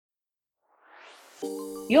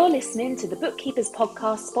You're listening to the Bookkeepers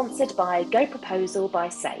Podcast, sponsored by Go Proposal by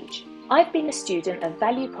Sage. I've been a student of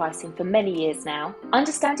value pricing for many years now.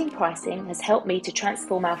 Understanding pricing has helped me to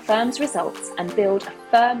transform our firm's results and build a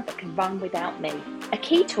firm that can run without me. A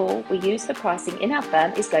key tool we use for pricing in our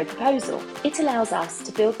firm is Go Proposal. It allows us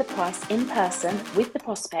to build the price in person with the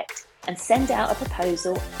prospect and send out a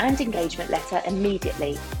proposal and engagement letter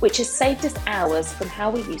immediately, which has saved us hours from how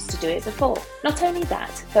we used to do it before. Not only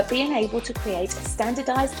that, but being able to create a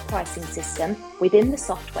standardised pricing system within the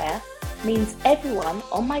software means everyone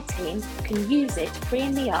on my team can use it,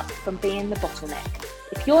 freeing me up from being the bottleneck.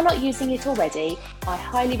 If you're not using it already, I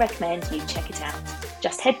highly recommend you check it out.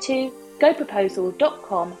 Just head to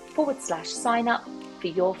goproposal.com/sign up for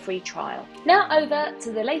your free trial. Now over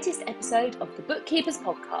to the latest episode of the Bookkeepers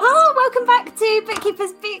Podcast. Oh, welcome back to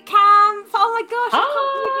Bookkeepers Bootcamp. Oh my gosh, I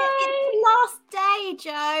can't believe it. It's the last day,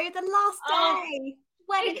 Jo. The last day.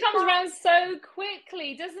 It comes around so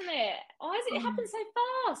quickly, doesn't it? Why does it happen so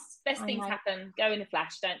fast? Best things happen, go in a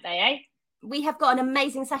flash, don't they, eh? We have got an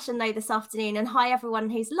amazing session though this afternoon, and hi everyone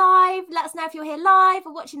who's live. Let us know if you're here live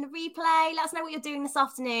or watching the replay. Let us know what you're doing this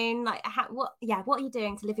afternoon. What are you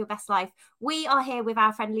doing to live your best life? We are here with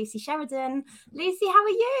our friend Lucy Sheridan. Lucy, how are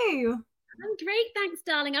you? I'm great, thanks,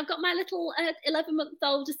 darling. I've got my little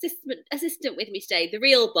 11-month-old assistant with me today, the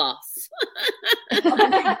real boss.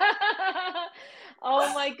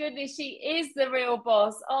 Oh my goodness, she is the real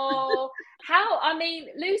boss.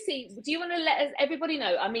 Lucy, do you want to let everybody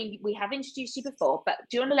know? I mean, we have introduced you before, but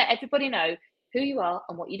do you want to let everybody know who you are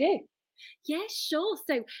and what you do? Yeah, sure.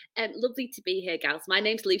 So lovely to be here, gals. My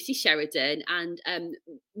name's Lucy Sheridan, and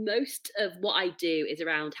most of what I do is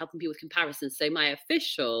around helping people with comparisons. So my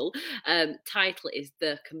official title is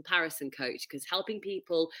the comparison coach, because helping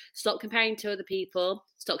people stop comparing to other people,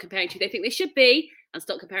 stop comparing to who they think they should be, and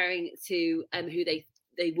stop comparing to who they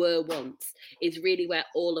were once is really where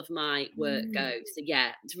all of my work goes. So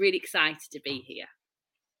yeah, it's really excited to be here.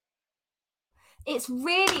 It's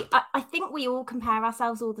really, I think we all compare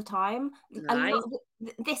ourselves all the time. Right.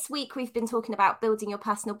 This week we've been talking about building your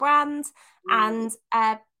personal brand, and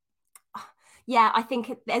I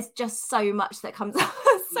think there's just so much that comes up,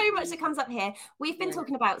 here. We've been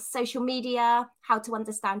talking about social media, how to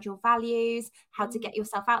understand your values, how to get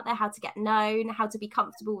yourself out there, how to get known, how to be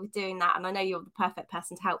comfortable with doing that. And I know you're the perfect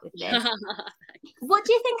person to help with this. What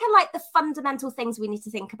do you think are like the fundamental things we need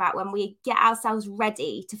to think about when we get ourselves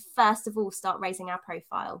ready to first of all start raising our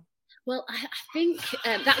profile? Well, I think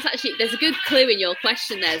that's actually, there's a good clue in your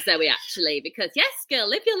question there, Zoe, actually, because yes, girl,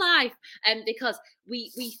 live your life. Because we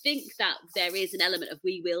think that there is an element of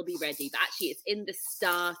we will be ready, but actually it's in the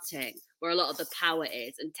starting where a lot of the power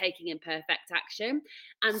is, and taking imperfect action.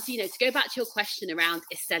 And, to go back to your question around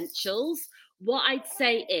essentials, what I'd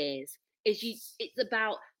say is it's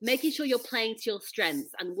about making sure you're playing to your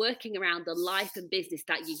strengths and working around the life and business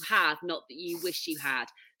that you have, not that you wish you had.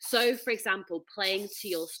 So, for example, playing to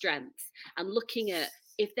your strengths and looking at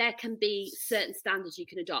if there can be certain standards you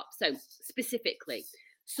can adopt. So specifically,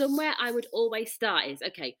 somewhere I would always start is,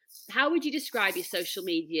 okay, how would you describe your social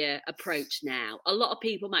media approach now? A lot of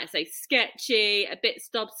people might say sketchy, a bit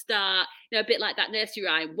stop-start, a bit like that nursery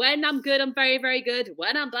rhyme. When I'm good, I'm very, very good.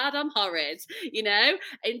 When I'm bad, I'm horrid, in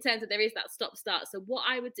terms of there is that stop-start. So what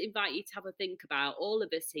I would invite you to have a think about, all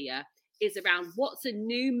of us here, is around what's a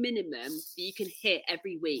new minimum that you can hit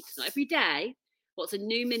every week. Not every day. What's a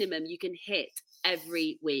new minimum you can hit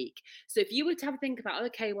every week? So if you were to have a think about,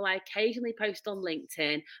 okay, well, I occasionally post on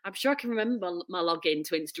LinkedIn. I'm sure I can remember my login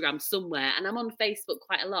to Instagram somewhere, and I'm on Facebook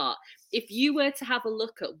quite a lot. If you were to have a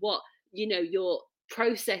look at what, your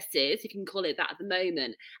process is, you can call it that at the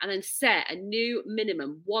moment, and then set a new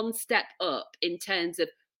minimum, one step up in terms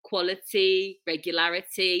of quality,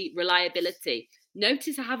 regularity, reliability.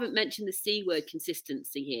 Notice I haven't mentioned the C word,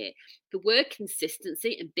 consistency, here. The word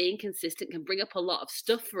consistency and being consistent can bring up a lot of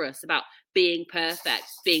stuff for us about being perfect,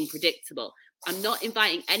 being predictable. I'm not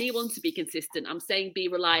inviting anyone to be consistent. I'm saying be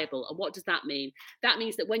reliable. And what does that mean? That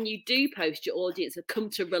means that when you do post, your audience have come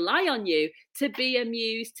to rely on you to be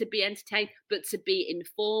amused, to be entertained, but to be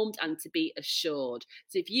informed and to be assured.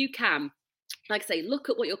 So if you can, like I say, look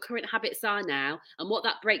at what your current habits are now and what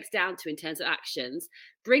that breaks down to in terms of actions.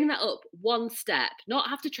 Bring that up one step, not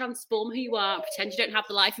have to transform who you are, pretend you don't have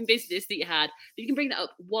the life and business that you had, but you can bring that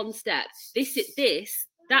up one step.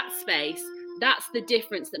 That space, that's the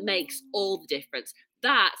difference that makes all the difference.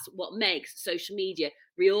 That's what makes social media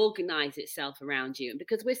reorganize itself around you. And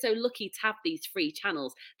because we're so lucky to have these free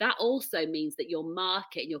channels, that also means that your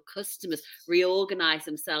market and your customers reorganize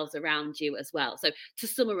themselves around you as well. So to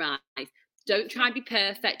summarize, Don't try and be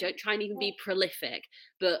perfect. Don't try and even be prolific.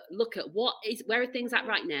 But look at where are things at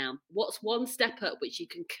right now? What's one step up which you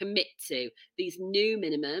can commit to, these new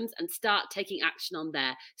minimums, and start taking action on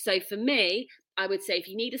there. So for me, I would say if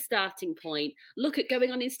you need a starting point, look at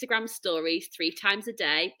going on Instagram stories 3 times a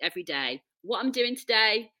day, every day. What I'm doing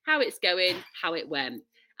today, how it's going, how it went.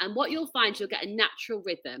 And what you'll find, you'll get a natural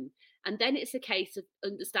rhythm. And then it's a case of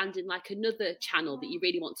understanding like another channel that you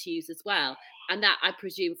really want to use as well. And that, I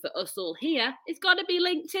presume, for us all here, it's got to be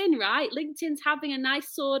LinkedIn, right? LinkedIn's having a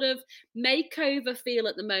nice sort of makeover feel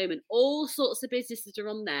at the moment. All sorts of businesses are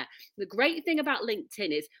on there. The great thing about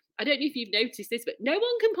LinkedIn is, I don't know if you've noticed this, but no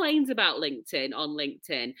one complains about LinkedIn on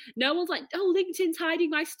LinkedIn. No one's like, oh, LinkedIn's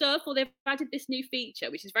hiding my stuff, or they've added this new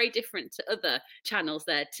feature, which is very different to other channels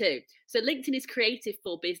there too. So LinkedIn is creative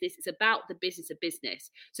for business. It's about the business of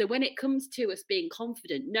business. So when it comes to us being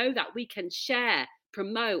confident, know that we can share,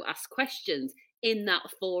 promote, ask questions in that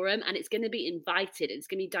forum, and it's going to be invited. It's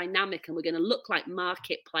going to be dynamic, and we're going to look like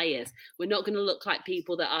market players. We're not going to look like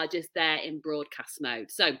people that are just there in broadcast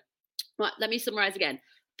mode. So right, let me summarize again.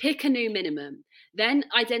 Pick a new minimum, then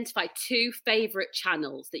identify 2 favorite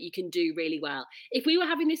channels that you can do really well. If we were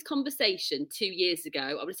having this conversation 2 years ago,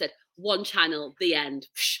 I would have said 1 channel, the end.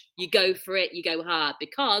 You go for it, you go hard,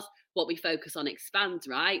 because what we focus on expands,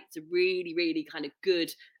 right? It's a really, really kind of good,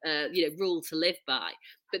 rule to live by.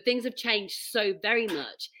 But things have changed so very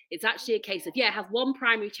much. It's actually a case of, have 1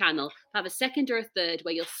 primary channel, have a second or a third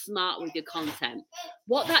where you're smart with your content.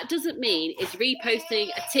 What that doesn't mean is reposting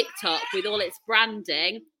a TikTok with all its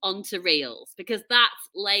branding onto Reels, because that's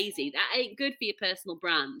lazy. That ain't good for your personal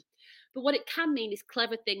brand. But what it can mean is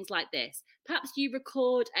clever things like this. Perhaps you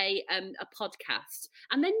record a podcast,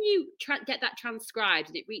 and then you get that transcribed,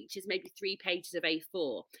 and it reaches maybe 3 pages of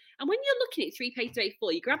A4. And when you're looking at 3 pages of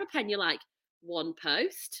A4, you grab a pen, you're like, 1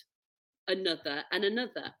 post, another, and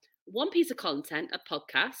another. 1 piece of content, a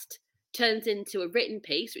podcast, turns into a written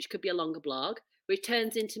piece, which could be a longer blog, which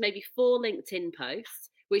turns into maybe 4 LinkedIn posts,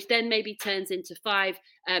 which then maybe turns into 5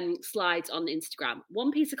 slides on Instagram.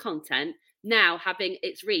 1 piece of content now having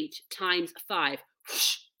its reach times 5,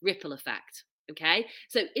 whoosh, ripple effect. Okay,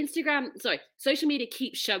 so social media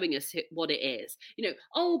keeps showing us what it is.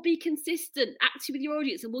 Be consistent, active with your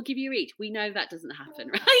audience, and we'll give you reach. We know that doesn't happen,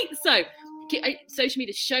 right? So social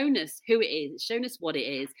media's shown us who it is. It's shown us what it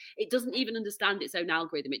is. It doesn't even understand its own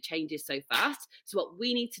algorithm. It changes so fast. So what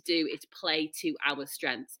we need to do is play to our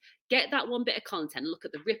strengths. Get that 1 bit of content, look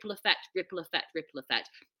at the ripple effect, ripple effect, ripple effect.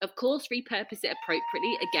 Of course, repurpose it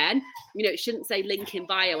appropriately. Again, it shouldn't say link in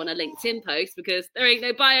bio on a LinkedIn post, because there ain't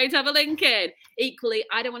no bio to have a link in. Equally,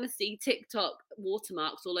 I don't want to see TikTok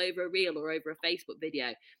watermarks all over a reel or over a Facebook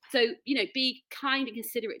video. So, be kind and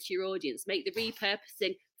considerate to your audience. Make the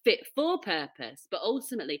repurposing fit for purpose, but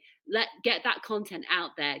ultimately get that content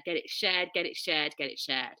out there, get it shared, get it shared, get it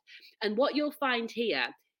shared. And what you'll find here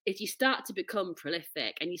is you start to become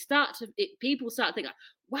prolific, and people start thinking,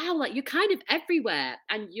 wow, like you're kind of everywhere,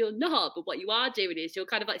 and you're not. But what you are doing is you're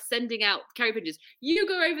kind of like sending out carry pigeons. You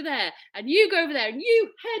go over there, and you go over there, and you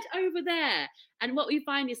head over there. And what we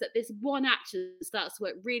find is that this one action starts to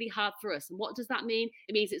work really hard for us. And what does that mean?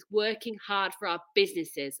 It means it's working hard for our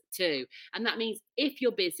businesses too. And that means if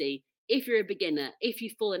you're busy, if you're a beginner, if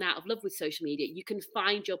you've fallen out of love with social media, you can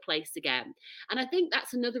find your place again. And I think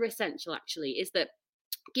that's another essential, actually, is that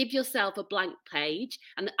give yourself a blank page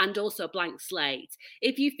and also a blank slate.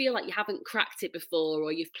 If you feel like you haven't cracked it before,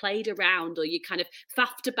 or you've played around, or you kind of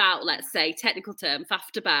faffed about, let's say, technical term,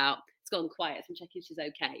 faffed about. It's gone quiet. I'm checking she's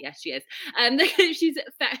okay. Yes, she is.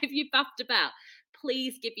 If you faffed about,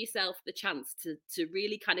 please give yourself the chance to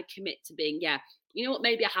really kind of commit to being, you know what,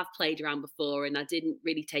 maybe I have played around before and I didn't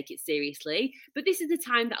really take it seriously, but this is the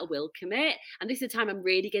time that I will commit, and this is the time I'm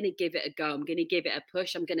really going to give it a go. I'm going to give it a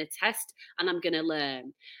push. I'm going to test, and I'm going to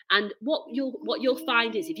learn. And what you'll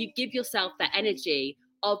find is, if you give yourself that energy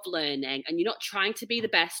of learning, and you're not trying to be the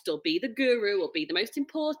best or be the guru or be the most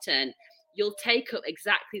important, you'll take up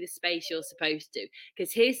exactly the space you're supposed to.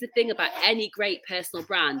 Because here's the thing about any great personal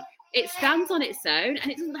brand: it stands on its own,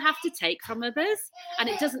 and it doesn't have to take from others, and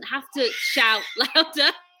it doesn't have to shout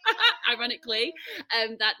louder, ironically,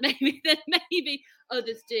 that maybe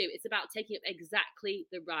others do. It's about taking up exactly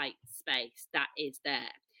the right space that is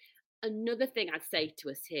there. Another thing I'd say to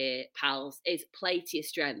us here, pals, is play to your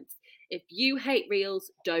strengths. If you hate reels,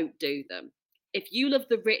 don't do them. If you love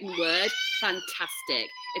the written word, fantastic.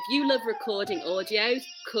 If you love recording audios,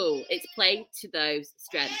 cool. It's play to those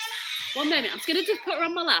strengths. One moment, I'm just going to just put her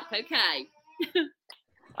on my lap, okay?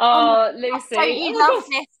 Oh, Lucy. I love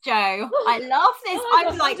this, Jo. I love this.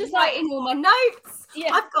 I'm like just writing all my notes.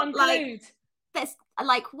 Yeah, I've got like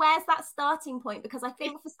like, where's that starting point? Because I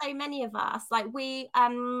think for so many of us, like we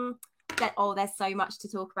there's so much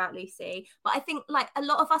to talk about, Lucy, but I think like a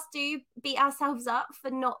lot of us do beat ourselves up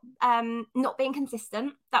for not being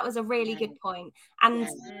consistent. That was a really good point. And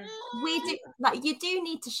we do, like, you do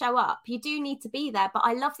need to show up, you do need to be there, but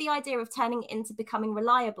I love the idea of turning it into becoming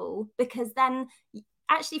reliable, because then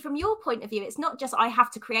actually from your point of view, it's not just I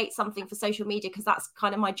have to create something for social media because that's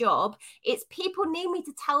kind of my job. It's people need me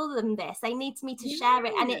to tell them this, they need me to share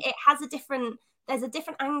it, and it has there's a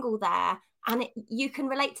different angle there, and you can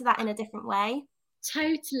relate to that in a different way.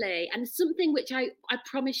 Totally. And something which I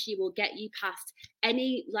promise you will get you past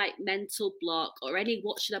any like mental block or any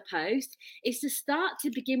what should I post is to start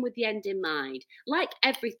to begin with the end in mind. Like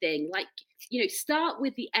everything, like, you know, start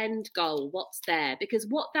with the end goal, what's there, because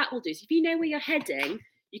what that will do is if you know where you're heading,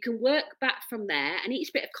 you can work back from there, and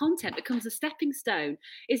each bit of content becomes a stepping stone.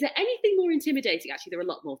 Is there anything more intimidating? Actually, there are a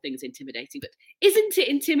lot more things intimidating, but isn't it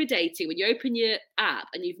intimidating when you open your app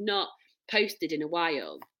and you've not posted in a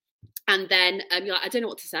while? And then you're like, I don't know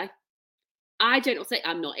what to say.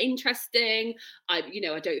 I'm not interesting. I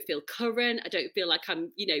don't feel current. I don't feel like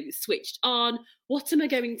I'm, switched on. What am I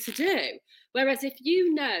going to do? Whereas if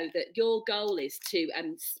you know that your goal is to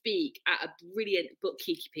speak at a brilliant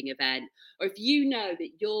bookkeeping event, or if you know that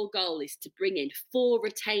your goal is to bring in 4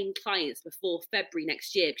 retained clients before February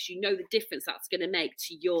next year, because you know the difference that's going to make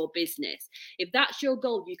to your business, if that's your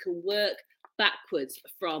goal, you can work backwards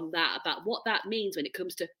from that about what that means when it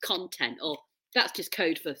comes to content, or that's just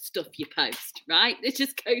code for stuff you post, right? It's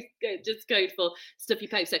just code for stuff you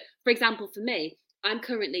post. So, for example, for me, I'm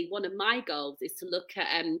currently, one of my goals is to look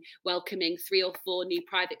at welcoming 3 or 4 new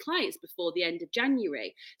private clients before the end of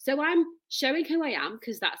January. So I'm showing who I am,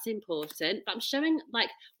 because that's important, but I'm showing like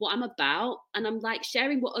what I'm about, and I'm like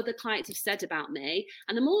sharing what other clients have said about me,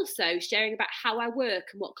 and I'm also sharing about how I work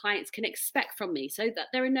and what clients can expect from me, so that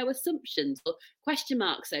there are no assumptions or question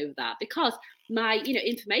marks over that, because my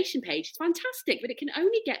information page is fantastic, but it can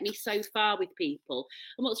only get me so far with people.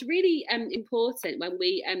 And what's really important when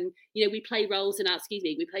we we play roles in our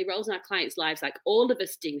clients' lives, like all of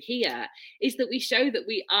us do here, is that we show that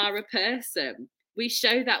we are a person. We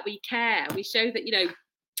show that we care. We show that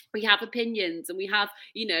we have opinions, and we have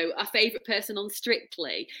our favorite person on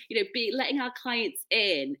Strictly. Letting our clients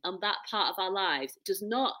in on that part of our lives does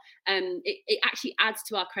not it actually adds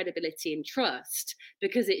to our credibility and trust,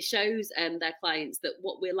 because it shows their clients that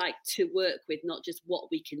what we're like to work with, not just what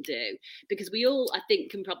we can do. Because we all, I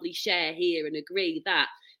think, can probably share here and agree that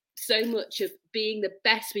so much of being the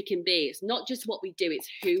best we can be, it's not just what we do, it's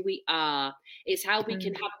who we are. It's how we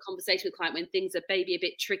can have a conversation with a client when things are maybe a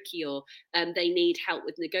bit tricky, or they need help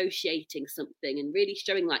with negotiating something, and really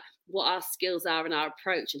showing like what our skills are and our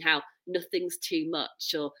approach, and how nothing's too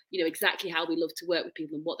much, or exactly how we love to work with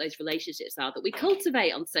people, and what those relationships are that we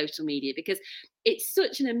cultivate on social media, because it's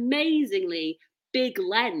such an amazingly big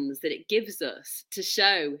lens that it gives us to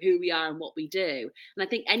show who we are and what we do. And I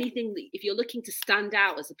think anything that, if you're looking to stand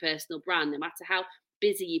out as a personal brand, no matter how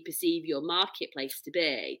busy you perceive your marketplace to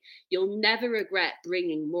be, you'll never regret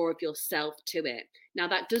bringing more of yourself to it. Now,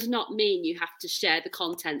 that does not mean you have to share the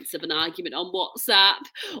contents of an argument on WhatsApp,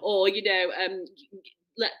 or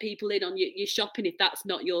let people in on your shopping if that's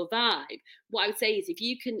not your vibe. What I would say is, if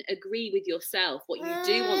you can agree with yourself what you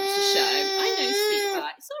do want to show, I know,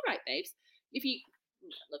 sweetheart, it's all right, babes. If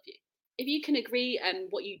you can agree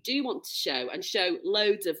what you do want to show, and show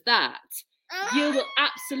loads of that, you will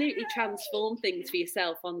absolutely transform things for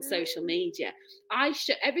yourself on social media.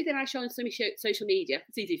 Everything I show on social media,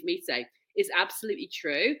 it's easy for me to say, is absolutely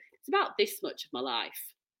true. It's about this much of my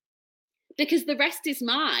life, because the rest is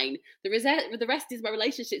mine. The rest is my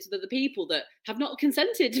relationships with other people that have not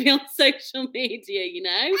consented to be on social media.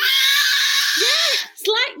 Yes,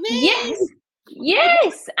 like me.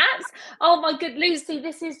 Yes. Oh my good Lucy,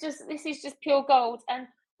 this is just pure gold. And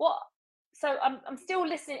so I'm still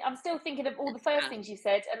listening, I'm still thinking of all the first things you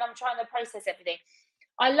said, and I'm trying to process everything.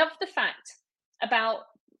 I love the fact about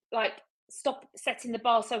like stop setting the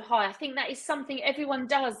bar so high. I think that is something everyone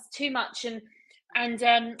does too much, and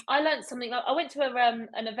I learned something. I went to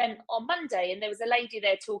an event on Monday, and there was a lady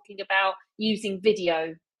there talking about using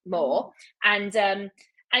video more,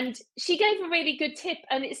 and she gave a really good tip,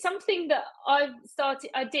 and it's something that I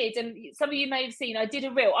did, and some of you may have seen, I did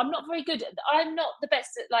a reel. I'm not the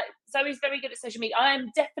best at, Zoe's very good at social media. I am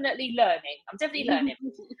definitely learning.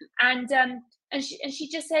 And And she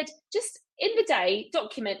just said, just in the day,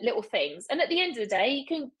 document little things. And at the end of the day, you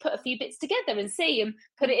can put a few bits together and see and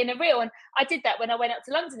put it in a reel. And I did that when I went out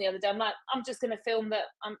to London the other day. I'm like, I'm just going to film that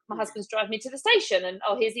my husband's driving me to the station. And,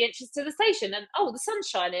 oh, here's the entrance to the station. And, oh, the sun's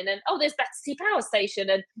shining. And, oh, there's Battersea Power Station.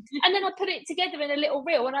 And then I put it together in a little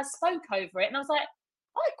reel and I spoke over it. And I was like,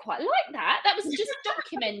 I quite like that. That was just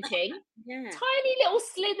documenting tiny little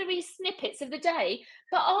slithery snippets of the day.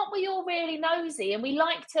 But aren't we all really nosy? And we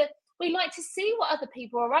like to see what other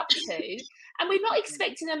people are up to, and we're not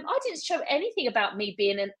expecting them. I didn't show anything about me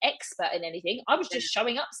being an expert in anything. I was just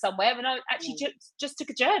showing up somewhere, and I actually just took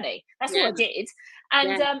a journey. That's all I did.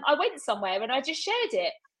 And I went somewhere and I just shared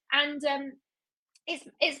it. And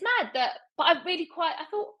it's mad that, but I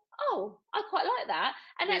thought, oh, I quite like that.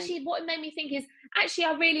 And actually what it made me think is, actually,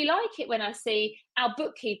 I really like it when I see our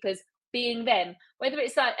bookkeepers being them, whether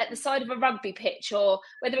it's like at the side of a rugby pitch or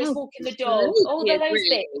whether it's walking the dog, all of those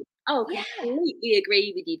bits. Oh, completely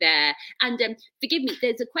agree with you there. And forgive me,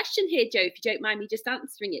 there's a question here, Joe, if you don't mind me just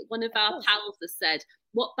answering it. One of our pals has said,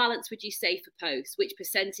 what balance would you say for posts? Which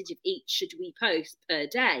percentage of each should we post per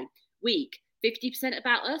day, week? 50%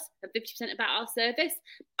 about us and 50% about our service?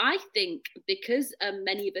 I think because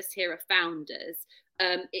many of us here are founders,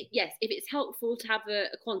 yes, if it's helpful to have a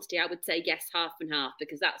quantity, I would say yes, half and half,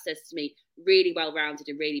 because that says to me really well-rounded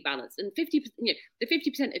and really balanced. And 50%, the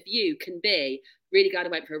 50% of you can be really glad I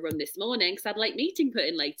went for a run this morning because I had a late meeting put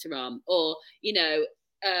in later on, or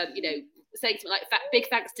saying something like big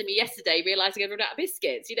thanks to me yesterday, realizing I'd run out of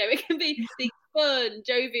biscuits. It can be these fun,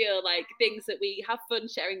 jovial things that we have fun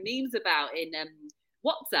sharing memes about in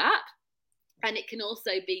WhatsApp. And it can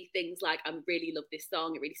also be things like, I really love this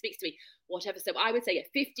song, it really speaks to me, whatever. So I would say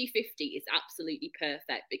 50-50 is absolutely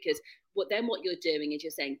perfect, because what you're doing is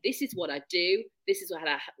you're saying, this is what I do, this is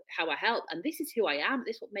how I help, and this is who I am,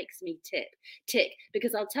 this is what makes me tick.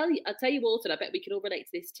 Because I'll tell you also, and I bet we can all relate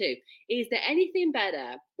to this too, is there anything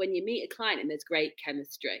better when you meet a client and there's great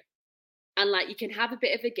chemistry? And you can have a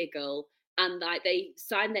bit of a giggle, and they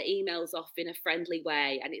sign their emails off in a friendly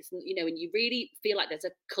way, and it's and you really feel like there's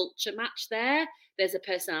a culture match there, there's a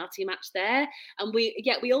personality match there. And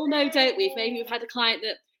we all know, don't we, if maybe we've had a client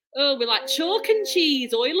that, we're like chalk and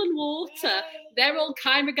cheese, oil and water, they're all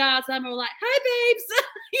kind regards, and we're all like, hi babes.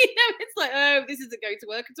 It's like, oh, this isn't going to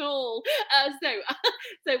work at all.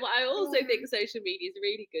 So what I also think social media is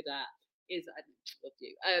really good at is, I love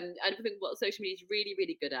you, and I think what social media is really,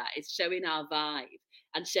 really good at is showing our vibe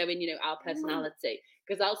and showing, our personality.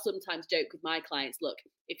 Because I'll sometimes joke with my clients, look,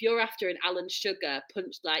 if you're after an Alan Sugar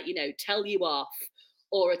punch, tell you off,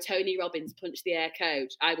 or a Tony Robbins punch the air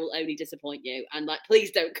coach, I will only disappoint you. And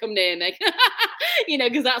please don't come near me,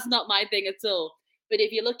 because that's not my thing at all. But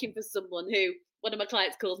if you're looking for someone who, one of my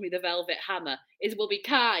clients calls me the Velvet Hammer, will be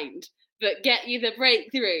kind, but get you the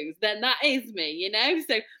breakthroughs, then that is me,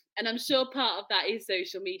 So, and I'm sure part of that is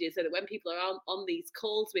social media, so that when people are on these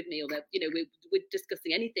calls with me, or we're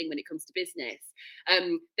discussing anything when it comes to business,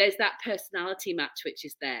 there's that personality match which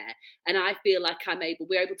is there, and I feel like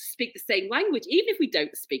we're able to speak the same language, even if we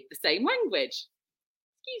don't speak the same language.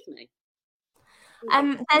 Excuse me.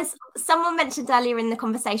 There's someone mentioned earlier in the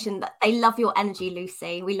conversation that they love your energy,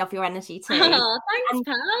 Lucy. We love your energy too. Oh, thanks,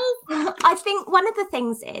 pal. I think one of the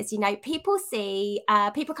things is, people see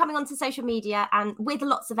people coming onto social media and with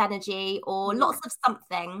lots of energy or lots of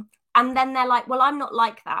something, and then they're like, well, I'm not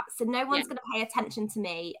like that, so no one's going to pay attention to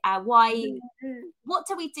me. Why? What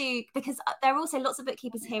do we do? Because there are also lots of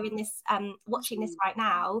bookkeepers here in this watching this right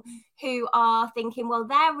now who are thinking, well,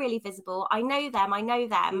 they're really visible, I know them,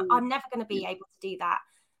 I'm never going to be able to do that.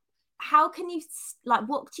 How can you,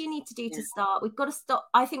 what do you need to do to start? We've got to stop.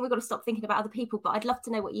 I think we've got to stop thinking about other people, but I'd love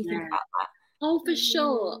to know what you think about that. Oh, for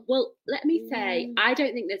sure. Well, let me say, I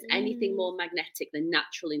don't think there's anything more magnetic than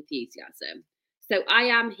natural enthusiasm. So I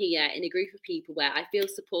am here in a group of people where I feel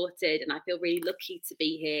supported, and I feel really lucky to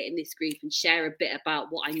be here in this group and share a bit about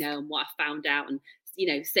what I know and what I found out, and,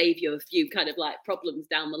 save you a few kind of problems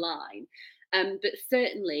down the line. But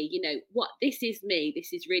certainly, what this is me,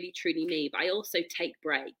 this is really truly me, but I also take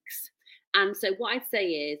breaks. And so what I'd say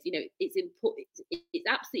is, it's important, it's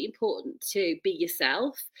absolutely important to be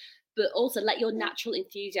yourself, but also let your natural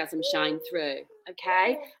enthusiasm shine through.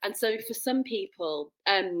 Okay. And so for some people,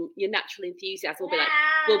 your natural enthusiasm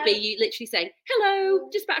will be you literally saying, hello,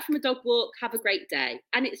 just back from a dog walk, have a great day.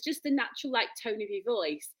 And it's just the natural tone of your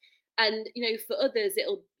voice. And, for others,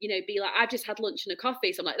 it'll, be like, I've just had lunch and a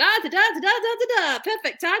coffee. So I'm like,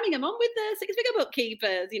 perfect timing. I'm on with the Figure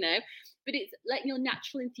Bookkeepers, But it's letting your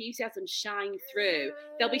natural enthusiasm shine through.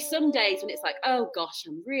 There'll be some days when it's like, oh gosh,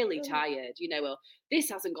 I'm really tired, or this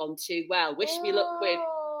hasn't gone too well. Wish me luck with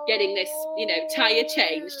getting this, tire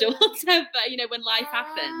changed or whatever, when life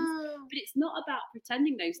happens. But it's not about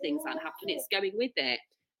pretending those things aren't happening. It's going with it.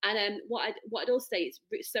 And what I'd also say is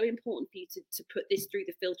it's so important for you to put this through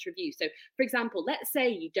the filter of you. So, for example, let's say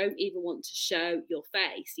you don't even want to show your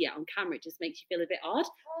face yet on camera. It just makes you feel a bit odd.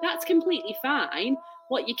 That's completely fine.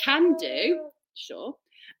 What you can do,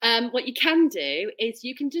 what you can do is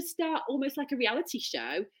you can just start almost like a reality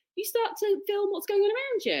show. You start to film what's going on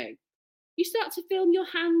around you. You start to film your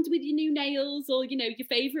hand with your new nails, or your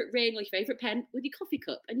favourite ring or your favourite pen with your coffee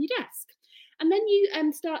cup and your desk. And then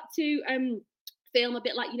you start to film a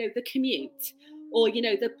bit like the commute, or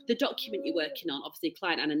the document you're working on. Obviously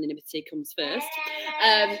client anonymity comes first,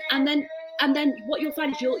 and then what you'll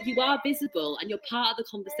find is you are visible, and you're part of the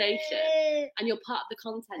conversation, and you're part of the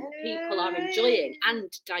content that people are enjoying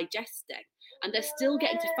and digesting, and they're still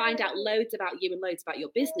getting to find out loads about you and loads about your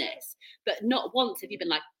business, but not once have you been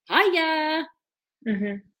like, hiya.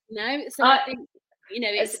 No, so I think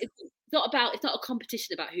it's not a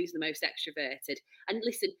competition about who's the most extroverted. And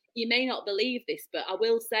listen, you may not believe this, but I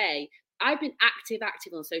will say I've been active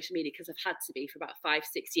on social media because I've had to be for about 5-6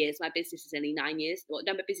 years. My business is only 9 years. Well,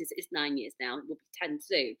 no, my business is 9 years now. It will be 10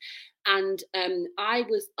 soon. And it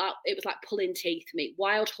was like pulling teeth for me.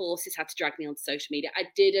 Wild horses had to drag me onto social media. I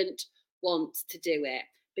didn't want to do it,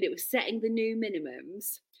 but it was setting the new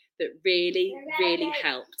minimums that really, really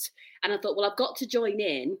helped. And I thought, well, I've got to join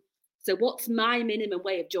in. So what's my minimum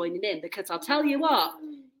way of joining in? Because I'll tell you what,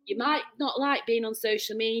 you might not like being on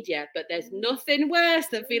social media, but there's nothing worse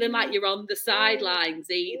than feeling like you're on the sidelines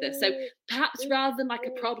either. So perhaps rather than like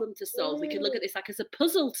a problem to solve, we could look at this like as a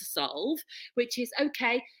puzzle to solve, which is,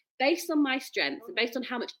 okay, based on my strengths and based on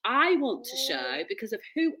how much I want to show, because of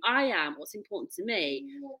who I am, what's important to me,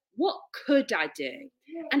 what could I do?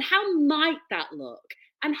 And how might that look?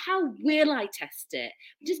 And how will I test it?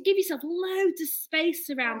 Just give yourself loads of space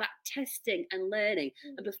around that testing and learning.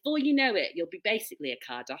 And before you know it, you'll be basically a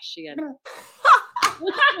Kardashian.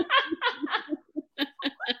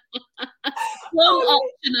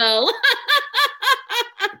 Optional.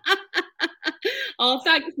 Oh,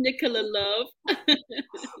 thanks, Nicola, love.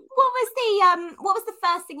 What was the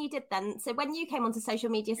first thing you did then? So when you came onto social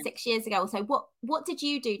media 6 years ago, so what did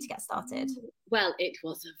you do to get started? Well, it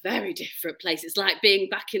was a very different place. It's like being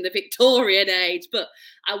back in the Victorian age. But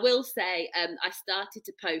I will say I started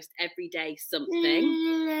to post every day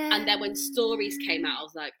something. And then when stories came out, I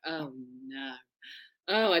was like, oh, no.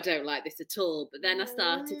 Oh, I don't like this at all. But then I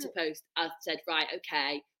started to post. I said, right,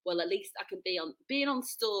 okay, well, at least I can being on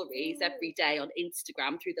stories every day on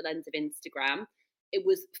Instagram through the lens of Instagram. It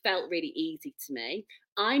felt really easy to me.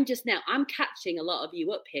 I'm catching a lot of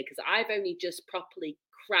you up here because I've only just properly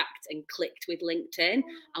cracked and clicked with LinkedIn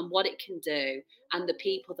and what it can do and the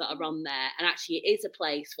people that are on there. And actually it is a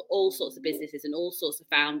place for all sorts of businesses and all sorts of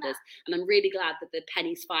founders. And I'm really glad that the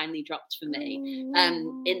pennies finally dropped for me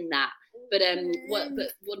in that. But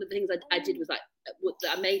one of the things I did was what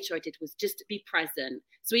I made sure I did was just to be present.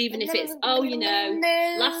 So even if it's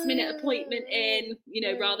last minute appointment in,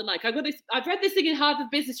 rather than like I've read this thing in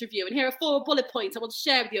Harvard Business Review and here are 4 bullet points I want to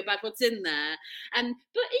share with you about what's in there.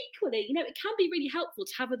 But equally, it can be really helpful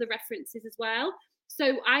to have other references as well.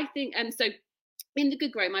 So I think in the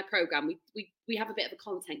Good Grow, my program, we have a bit of a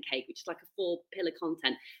content cake, which is like a 4-pillar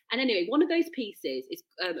content. And anyway, one of those pieces is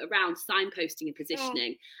around signposting and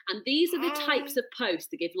positioning. And these are the types of posts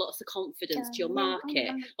that give lots of confidence to your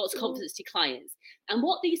market, lots of confidence to your clients. And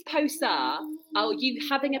what these posts are you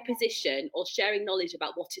having a position or sharing knowledge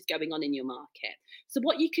about what is going on in your market. So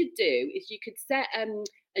what you could do is you could set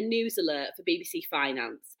a news alert for BBC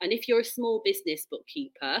Finance. And if you're a small business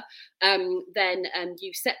bookkeeper, then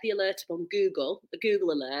you set the alert up on Google, the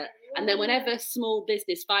Google alert, and then whenever small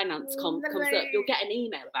business finance comes up, you'll get an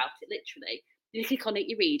email about it, literally. You click on it,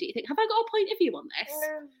 you read it, you think, have I got a point of view on this?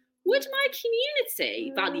 Would my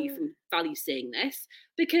community value seeing this?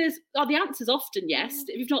 Because the answer is often yes.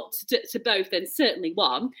 If not to both, then certainly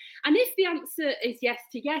one. And if the answer is yes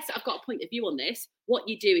to yes, I've got a point of view on this, what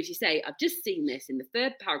you do is you say, I've just seen this. In the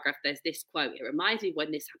 3rd paragraph, there's this quote. It reminds me of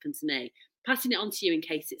when this happened to me. Passing it on to you in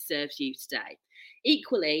case it serves you today.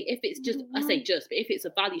 Equally, if it's but if it's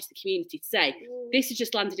of value to the community to say, this has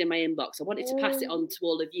just landed in my inbox, I wanted to pass it on to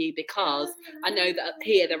all of you because I know that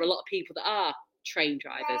here there are a lot of people that are train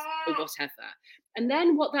drivers or whatever. And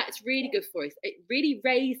then what that's really good for is it really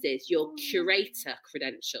raises your curator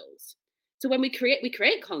credentials. So when we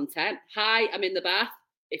create content, hi, I'm in the bath,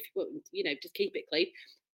 if just keep it clean.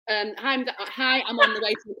 Hi, I'm on the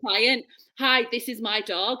way to a client. Hi, this is my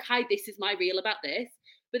dog. Hi, this is my reel about this.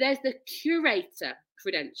 But there's the curator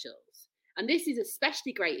credentials. And this is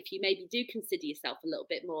especially great if you maybe do consider yourself a little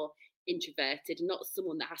bit more introverted and not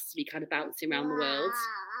someone that has to be kind of bouncing around the world.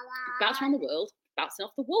 Bouncing around the world, bouncing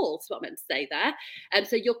off the wall, is what I meant to say there. And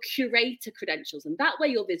so your curator credentials, and that way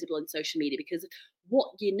you're visible on social media because of what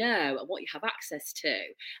you know and what you have access to.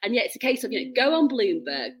 And yet it's a case of, go on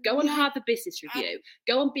Bloomberg, go on Harvard Business Review,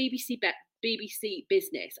 go on BBC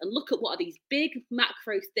Business, and look at what are these big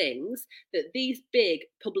macro things that these big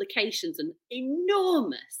publications and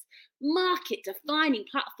enormous market-defining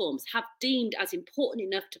platforms have deemed as important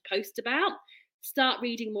enough to post about. Start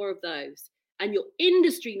reading more of those, and your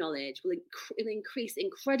industry knowledge will increase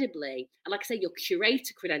incredibly. And like I say, your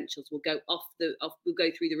curator credentials will go will go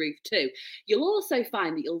through the roof too. You'll also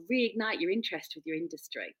find that you'll reignite your interest with your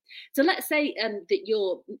industry. So let's say that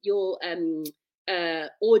your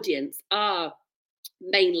audience are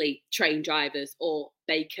mainly train drivers or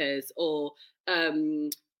bakers or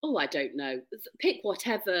I don't know, pick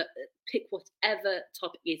whatever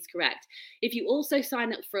topic is correct. If you also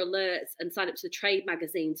sign up for alerts and sign up to the trade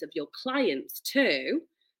magazines of your clients too,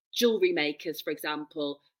 jewelry makers, for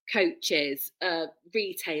example, coaches,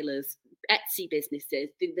 retailers, Etsy businesses,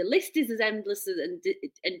 the list is as endless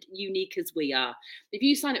and unique as we are. If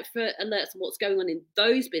you sign up for alerts on what's going on in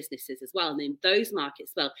those businesses as well and in those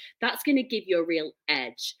markets as well, that's going to give you a real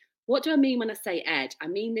edge. What do I mean when I say edge? I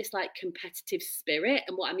mean this like competitive spirit,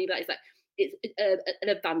 and what I mean by that is like it's an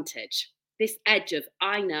advantage. This edge of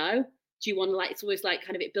I know. Do you want to it's always like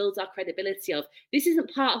kind of it builds our credibility of this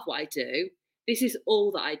isn't part of what I do. This is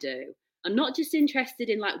all that I do. I'm not just interested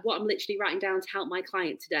in like what I'm literally writing down to help my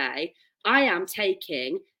client today. I am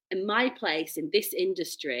taking my place in this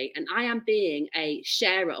industry and I am being a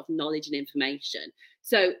sharer of knowledge and information.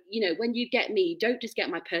 So, when you get me, you don't just get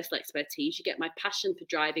my personal expertise, you get my passion for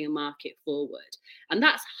driving a market forward. And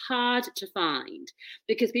that's hard to find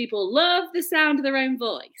because people love the sound of their own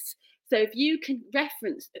voice. So if you can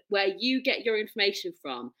reference where you get your information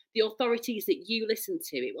from, the authorities that you listen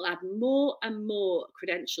to, it will add more and more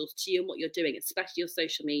credentials to you and what you're doing, especially your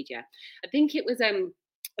social media. I think it was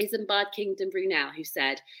Isambard Kingdom Brunel who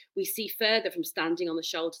said, we see further from standing on the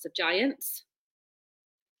shoulders of giants.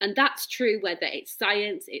 And that's true whether it's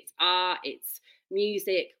science, it's art, it's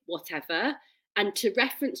music, whatever. And to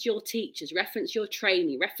reference your teachers, reference your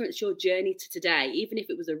training, reference your journey to today, even if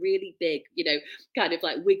it was a really big, kind of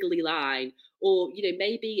like wiggly line, or,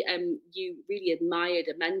 maybe you really admired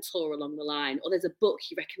a mentor along the line, or there's a book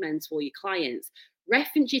you recommend to all your clients.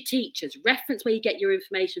 Reference your teachers, reference where you get your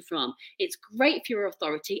information from. It's great for your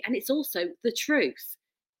authority and it's also the truth.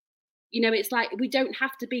 It's like we don't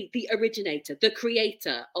have to be the originator, the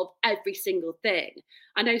creator of every single thing.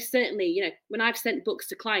 I know certainly, when I've sent books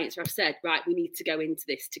to clients where I've said, right, we need to go into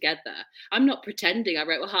this together. I'm not pretending I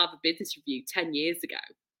wrote a Harvard Business Review 10 years ago.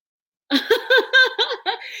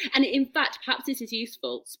 And in fact, perhaps this is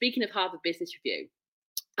useful. Speaking of Harvard Business Review,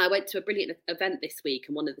 I went to a brilliant event this week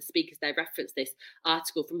and one of the speakers there referenced this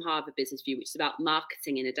article from Harvard Business Review, which is about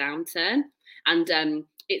marketing in a downturn. And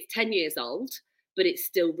it's 10 years old, but it's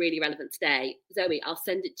still really relevant today. Zoe, I'll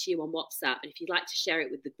send it to you on WhatsApp. And if you'd like to share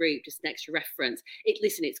it with the group, just an extra reference.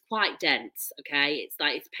 Listen, it's quite dense, okay?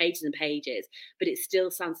 It's pages and pages, but it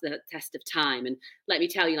still stands the test of time. And let me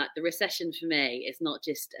tell you, the recession for me is not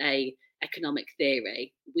just a economic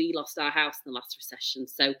theory. We lost our house in the last recession.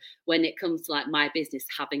 So when it comes to my business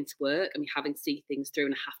having to work and having to see things through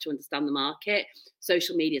and I have to understand the market,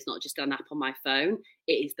 social media is not just an app on my phone.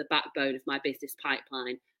 It is the backbone of my business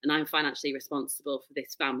pipeline. And I'm financially responsible for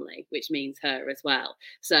this family, which means her as well.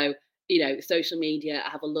 So, social media, I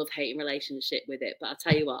have a love-hating relationship with it. But I'll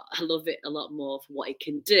tell you what, I love it a lot more for what it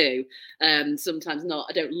can do. Sometimes not.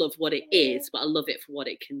 I don't love what it is, but I love it for what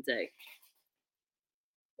it can do.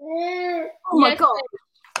 Oh my God.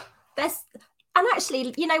 And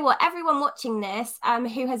actually, you know what? Everyone watching this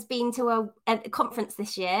who has been to a conference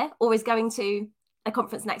this year or is going to a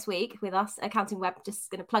conference next week with us, Accounting Web, just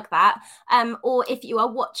going to plug that. Or if you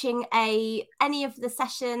are watching any of the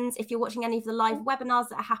sessions, if you're watching any of the live webinars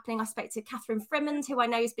that are happening, I spoke to Catherine Frimmond,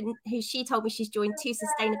 who she told me she's joined 2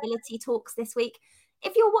 sustainability talks this week.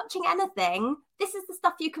 If you're watching anything, this is the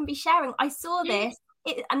stuff you can be sharing. I saw this.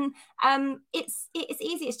 It's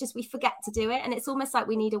easy. It's just we forget to do it, and it's almost like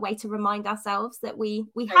we need a way to remind ourselves that we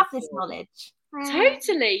have this knowledge.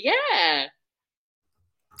 Totally, yeah.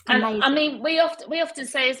 And I mean, we often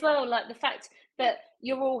say as well, the fact that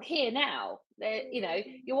you're all here now.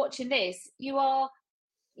 You're watching this. You're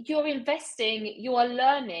investing. You are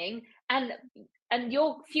learning, and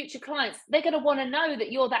your future clients, they're going to want to know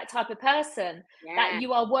that you're that type of person, that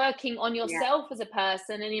you are working on yourself as a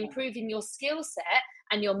person and improving your skill set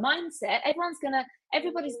and your mindset.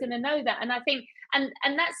 Everybody's going to know that. And I think And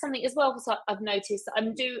that's something as well, because I've noticed that I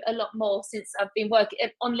do a lot more since I've been working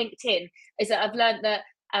on LinkedIn, is that I've learned that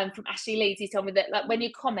from Ashley Leeds, he told me that, like, when you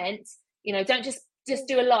comment, don't just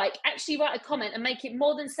do a like, actually write a comment and make it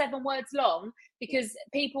more than 7 words long, because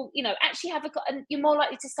people, actually and you're more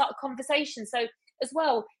likely to start a conversation. So as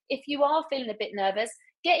well, if you are feeling a bit nervous,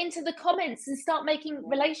 get into the comments and start making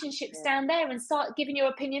relationships down there and start giving your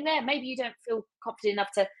opinion there. Maybe you don't feel confident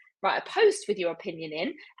enough to write a post with your opinion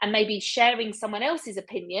in, and maybe sharing someone else's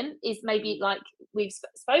opinion is maybe, like we've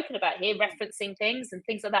spoken about here, referencing things and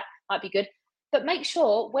things like that might be good. But make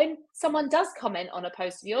sure when someone does comment on a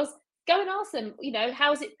post of yours, go and ask them,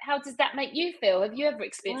 how does that make you feel? Have you ever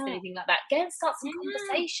experienced anything like that? Go and start some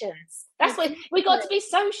conversations. That's what we got to be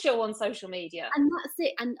social on social media. And that's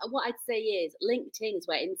it. And what I'd say is LinkedIn is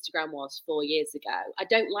where Instagram was 4 years ago. I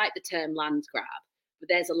don't like the term land grab, but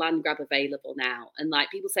there's a land grab available now. And like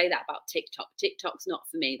people say that about TikTok. TikTok's not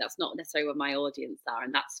for me. That's not necessarily where my audience are,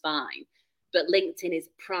 and that's fine. But LinkedIn is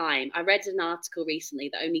prime. I read an article recently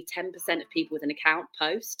that only 10% of people with an account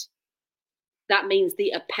post. That means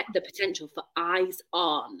the potential for eyes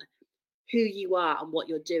on who you are and what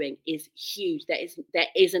you're doing is huge. There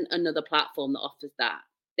isn't another platform that offers that.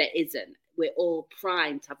 There isn't. We're all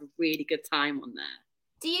primed to have a really good time on there.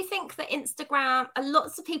 Do you think that Instagram,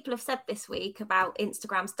 lots of people have said this week about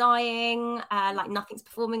Instagram's dying, like nothing's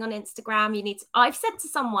performing on Instagram. I've said to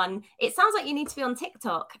someone, it sounds like you need to be on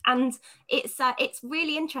TikTok. And it's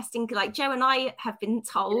really interesting. Like Joe and I have been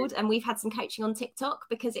told, and we've had some coaching on TikTok,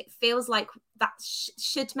 because it feels like that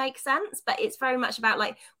should make sense. But it's very much about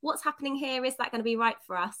like, what's happening here? Is that going to be right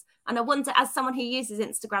for us? And I wonder, as someone who uses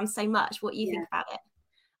Instagram so much, what you think about it.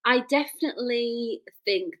 I definitely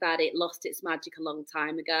think that it lost its magic a long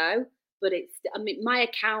time ago, but my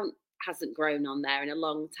account hasn't grown on there in a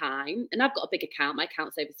long time. And I've got a big account. My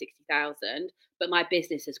account's over 60,000, but my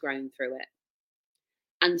business has grown through it.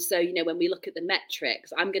 And so, when we look at the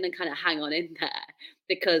metrics, I'm going to kind of hang on in there,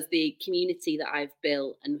 because the community that I've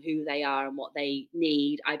built and who they are and what they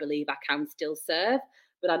need, I believe I can still serve.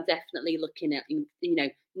 But I'm definitely looking at,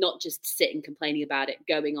 not just sitting complaining about it,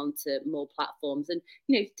 going on to more platforms and,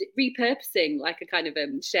 repurposing, like a kind of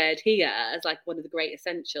shared here as like one of the great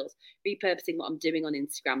essentials, repurposing what I'm doing on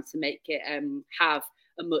Instagram to make it have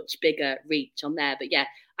a much bigger reach on there. But yeah,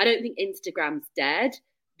 I don't think Instagram's dead,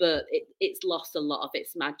 but it's lost a lot of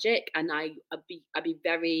its magic. And I'd be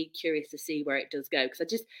very curious to see where it does go,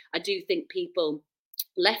 because I do think people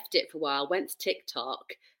left it for a while, went to TikTok,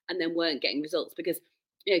 and then weren't getting results, because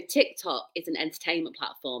TikTok is an entertainment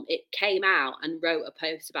platform. It came out and wrote a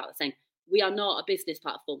post about it saying, we are not a business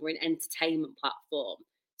platform, we're an entertainment platform.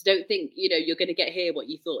 So don't think, you're going to get here what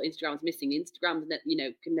you thought Instagram was missing. Instagram,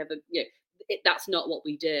 can never, that's not what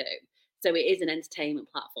we do. So it is an entertainment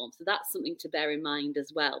platform. So that's something to bear in mind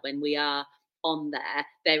as well when we are on there.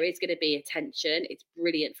 There is going to be attention. It's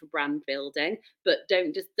brilliant for brand building, but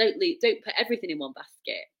don't put everything in one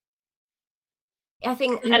basket. I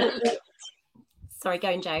think. Sorry, go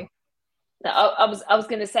on, Joe. No, I was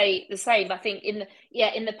going to say the same. I think in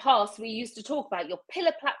the past we used to talk about your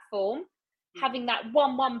pillar platform, having that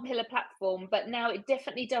one pillar platform, but now it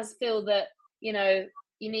definitely does feel that you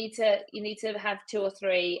need to have 2 or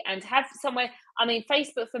 3 and have somewhere. I mean,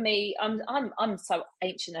 Facebook for me, I'm so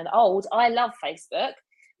ancient and old. I love Facebook,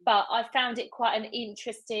 but I found it quite an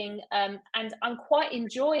interesting, and I'm quite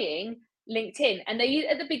enjoying LinkedIn. And they,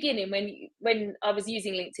 at the beginning, when I was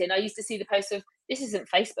using LinkedIn, I used to see the post of, this isn't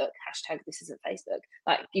Facebook, #this isn't Facebook.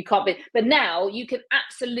 Like, you can't be, but now you can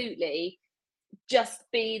absolutely just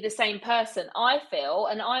be the same person, I feel,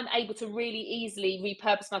 and I'm able to really easily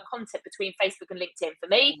repurpose my content between Facebook and LinkedIn. For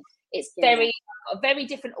me, it's a very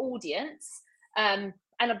different audience. But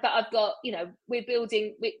I've got, we're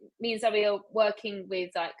building, me and Zoe are working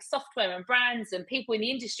with like software and brands and people in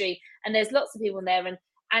the industry, and there's lots of people in there,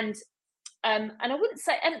 and I wouldn't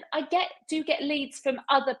say, and I do get leads from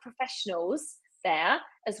other professionals there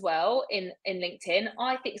as well in LinkedIn.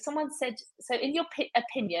 I think someone said, so in your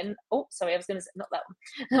opinion, I was going to say, not that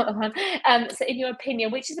one. So in your opinion,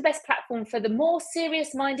 which is the best platform for the more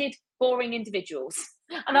serious-minded, boring individuals?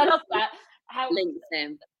 And I love that.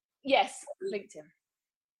 LinkedIn. Yes, LinkedIn.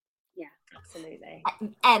 Yeah, absolutely.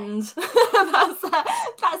 End.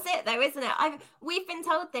 That's it though, isn't it? We've been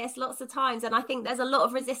told this lots of times, and I think there's a lot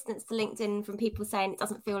of resistance to LinkedIn from people saying it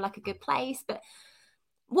doesn't feel like a good place, but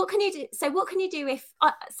what can you do? So what can you do if,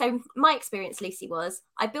 so my experience, Lucy, was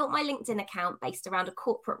I built my LinkedIn account based around a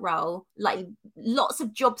corporate role, like lots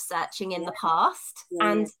of job searching in the past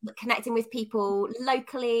and connecting with people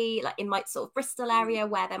locally, like in my sort of Bristol area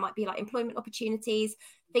where there might be like employment opportunities,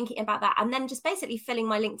 thinking about that. And then just basically filling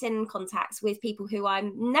my LinkedIn contacts with people who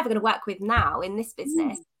I'm never going to work with now in this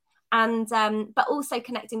business. And, but also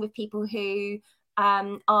connecting with people who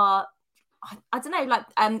are, I don't know, like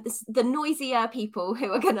the noisier people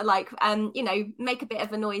who are going to like, you know, make a bit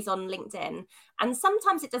of a noise on LinkedIn. And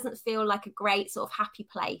sometimes it doesn't feel like a great sort of happy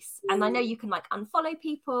place. And I know you can like unfollow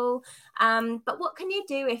people. But what can you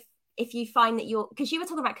do if you find that because you were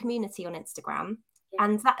talking about community on Instagram,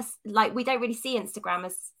 and that's like, we don't really see Instagram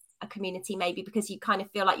as a community maybe because you kind of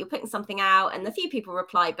feel like you're putting something out and a few people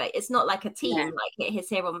reply, but it's not like a team like it is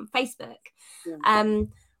here on Facebook.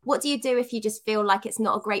 What do you do if you just feel like it's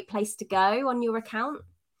not a great place to go on your account?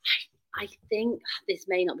 I think this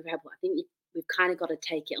may not be very helpful. I think we've kind of got to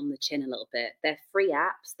take it on the chin a little bit. They're free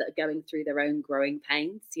apps that are going through their own growing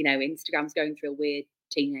pains. You know, Instagram's going through a weird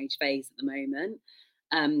teenage phase at the moment.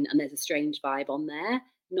 And there's a strange vibe on there.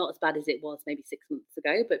 Not as bad as it was maybe 6 months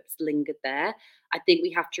ago, but it's lingered there. I think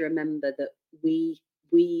we have to remember that we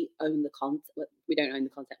own the content. We don't own the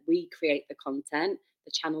content. We create the content.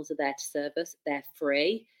 The channels are there to serve us. They're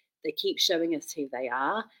free. They keep showing us who they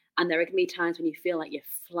are. And there are going to be times when you feel like you're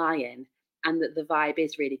flying and that the vibe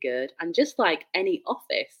is really good. And just like any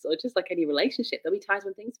office or just like any relationship, there'll be times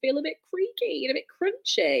when things feel a bit creaky and a bit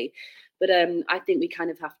crunchy. But I think we kind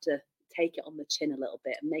of have to take it on the chin a little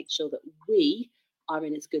bit and make sure that we are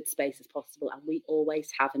in as good space as possible. And we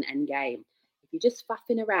always have an end game. If you're just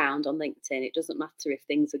faffing around on LinkedIn, it doesn't matter if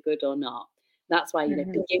things are good or not. That's why, you know,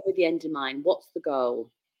 begin with the end in mind. What's the goal?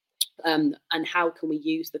 And how can we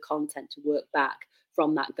use the content to work back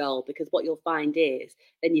from that goal? Because what you'll find is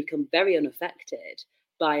then you become very unaffected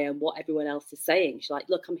by what everyone else is saying. She's like,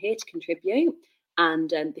 look, I'm here to contribute. And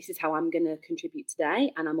this is how I'm going to contribute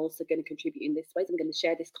today. And I'm also going to contribute in this way. So I'm going to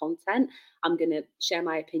share this content. I'm going to share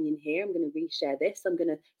my opinion here. I'm going to reshare this. I'm going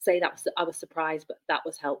to say that I was surprised, but that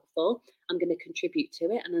was helpful. I'm going to contribute to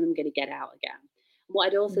it. And then I'm going to get out again. And what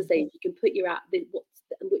I'd also say is you can put your out,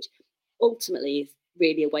 which ultimately is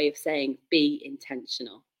really a way of saying be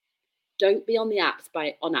intentional. Don't be on the apps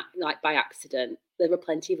by accident. There are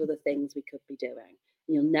plenty of other things we could be doing.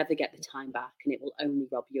 And you'll never get the time back and it will only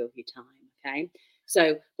rob you of your time. Okay.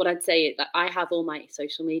 So what I'd say is that I have all my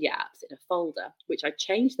social media apps in a folder, which I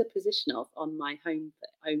changed the position of on my home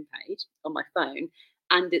page on my phone.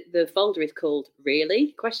 And the folder is called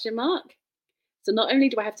Really ? So not only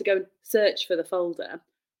do I have to go and search for the folder,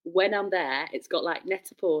 when I'm there, it's got like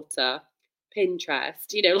Net-a-Porter,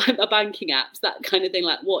 Pinterest, you know, like my banking apps, that kind of thing.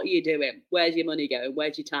 Like, what are you doing? Where's your money going?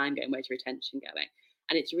 Where's your time going? Where's your attention going?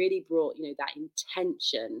 And it's really brought, you know, that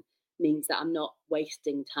intention means that I'm not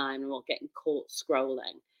wasting time. I'm not getting caught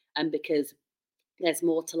scrolling. And because there's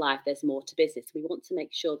more to life, there's more to business. We want to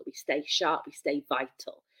make sure that we stay sharp, we stay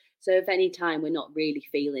vital. So if any time we're not really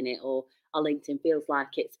feeling it or our LinkedIn feels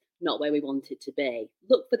like it's not where we want it to be,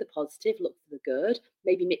 look for the positive, look for the good,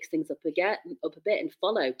 maybe mix things up a bit and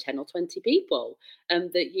follow 10 or 20 people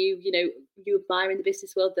that you admire in the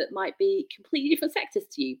business world that might be completely different sectors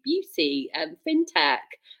to you, beauty, fintech,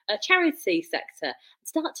 charity sector.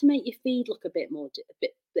 Start to make your feed look a bit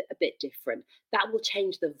different. That will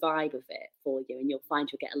change the vibe of it for you and you'll find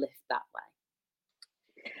you'll get a lift that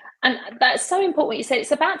way. And that's so important what you said.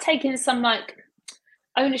 It's about taking some like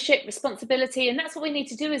ownership, responsibility, and that's what we need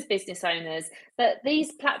to do as business owners. That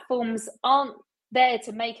these platforms aren't there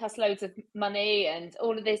to make us loads of money and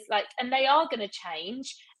all of this, like, and they are going to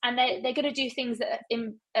change and they're going to do things that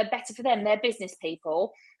are better for them. They're business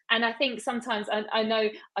people. And I think sometimes I know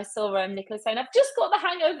I saw Nicola saying, I've just got the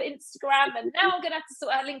hang of Instagram and now I'm going to have to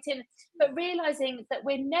sort out LinkedIn. But realizing that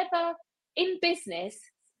we're never in business,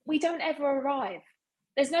 we don't ever arrive.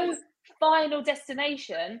 There's no final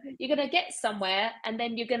destination. You're going to get somewhere and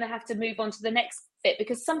then you're going to have to move on to the next bit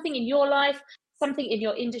because something in your life, something in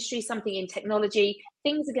your industry, something in technology,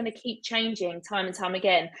 things are going to keep changing time and time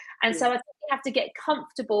again. And so I think we have to get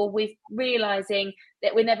comfortable with realizing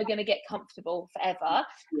that we're never going to get comfortable forever.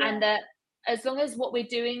 And that as long as what we're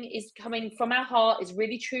doing is coming from our heart, is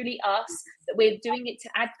really truly us, that we're doing it to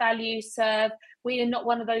add value, serve, we are not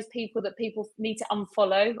one of those people that people need to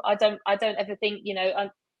unfollow. I don't ever think, you know,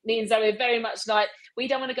 me and Zoe are very much like, we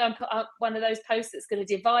don't want to go and put up one of those posts that's going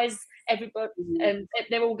to devise everybody and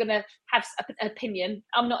they're all going to have an opinion.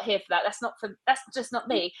 I'm not here for that. That's just not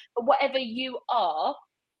me. But whatever you are,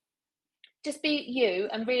 just be you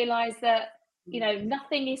and realize that, you know,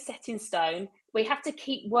 nothing is set in stone. we have to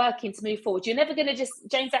keep working to move forward. You're never going to just,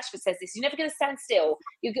 James Ashford says this, you're never going to stand still.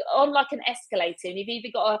 You're on like an escalator, and you've either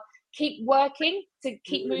got to keep working to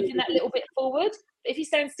keep moving that little bit forward. If you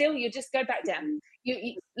stand still, you'll just go back down.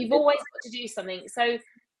 You've always got to do something. So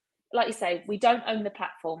like you say, we don't own the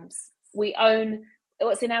platforms. We own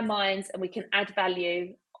what's in our minds, and we can add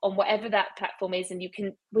value on whatever that platform is. And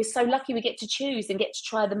we're so lucky we get to choose and get to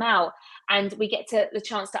try them out, and we get the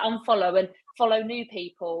chance to unfollow and follow new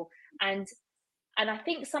people. And I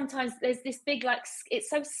think sometimes there's this big, like, it's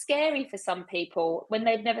so scary for some people when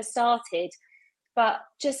they've never started. But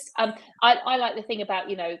just I like the thing about,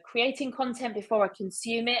 creating content before I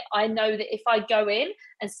consume it. I know that if I go in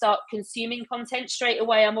and start consuming content straight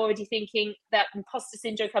away, I'm already thinking that imposter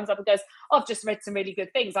syndrome comes up and goes, I've just read some really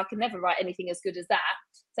good things, I can never write anything as good as that.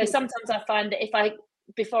 So sometimes I find that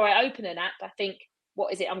before I open an app, I think,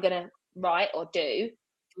 what is it I'm going to write or do?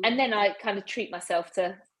 And then I kind of treat myself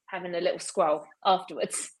to having a little scroll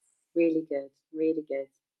afterwards. Really good, really good.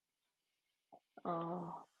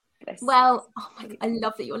 Oh. Well, oh my God, I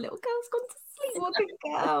love that your little girl's gone to sleep. What a good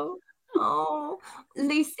girl. Oh,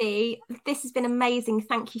 Lucy, this has been amazing.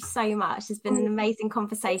 Thank you so much. It's been an amazing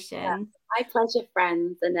conversation. Yeah, my pleasure,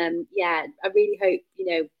 friends. And I really hope,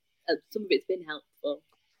 some of it's been helpful.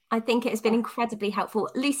 I think it has been incredibly helpful.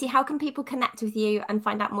 Lucy, how can people connect with you and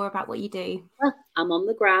find out more about what you do? I'm on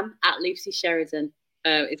the gram at Lucy Sheridan.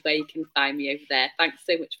 Is where you can find me over there. Thanks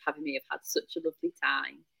so much for having me. I've had such a lovely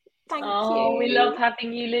time. Thank you. We love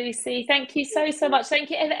having you, Lucy. Thank you so much. Thank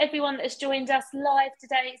you everyone that has joined us live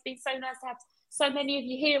today. It's been so nice to have so many of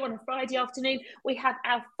you here on a Friday afternoon. We have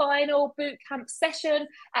our final boot camp session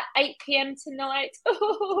at 8 p.m. tonight.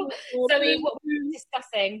 Zoe, what we're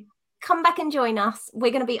discussing? Come back and join us. We're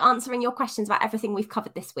going to be answering your questions about everything we've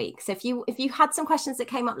covered this week. So if you had some questions that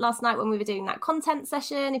came up last night when we were doing that content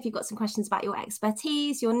session, if you've got some questions about your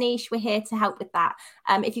expertise, your niche, we're here to help with that.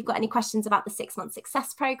 If you've got any questions about the 6-month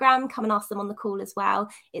success program, come and ask them on the call as well.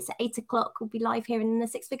 It's at 8 o'clock. We'll be live here in the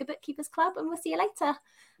Six Figure Bookkeepers Club, and we'll see you later.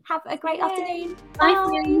 Have a great afternoon.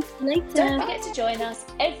 Bye. Later. Don't forget to join us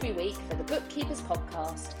every week for the Bookkeepers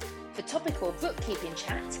Podcast. For topical bookkeeping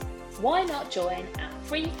chat, why not join our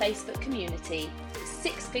free Facebook community,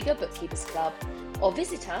 Six Figure Bookkeepers Club, or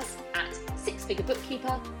visit us at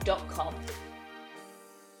sixfigurebookkeeper.com.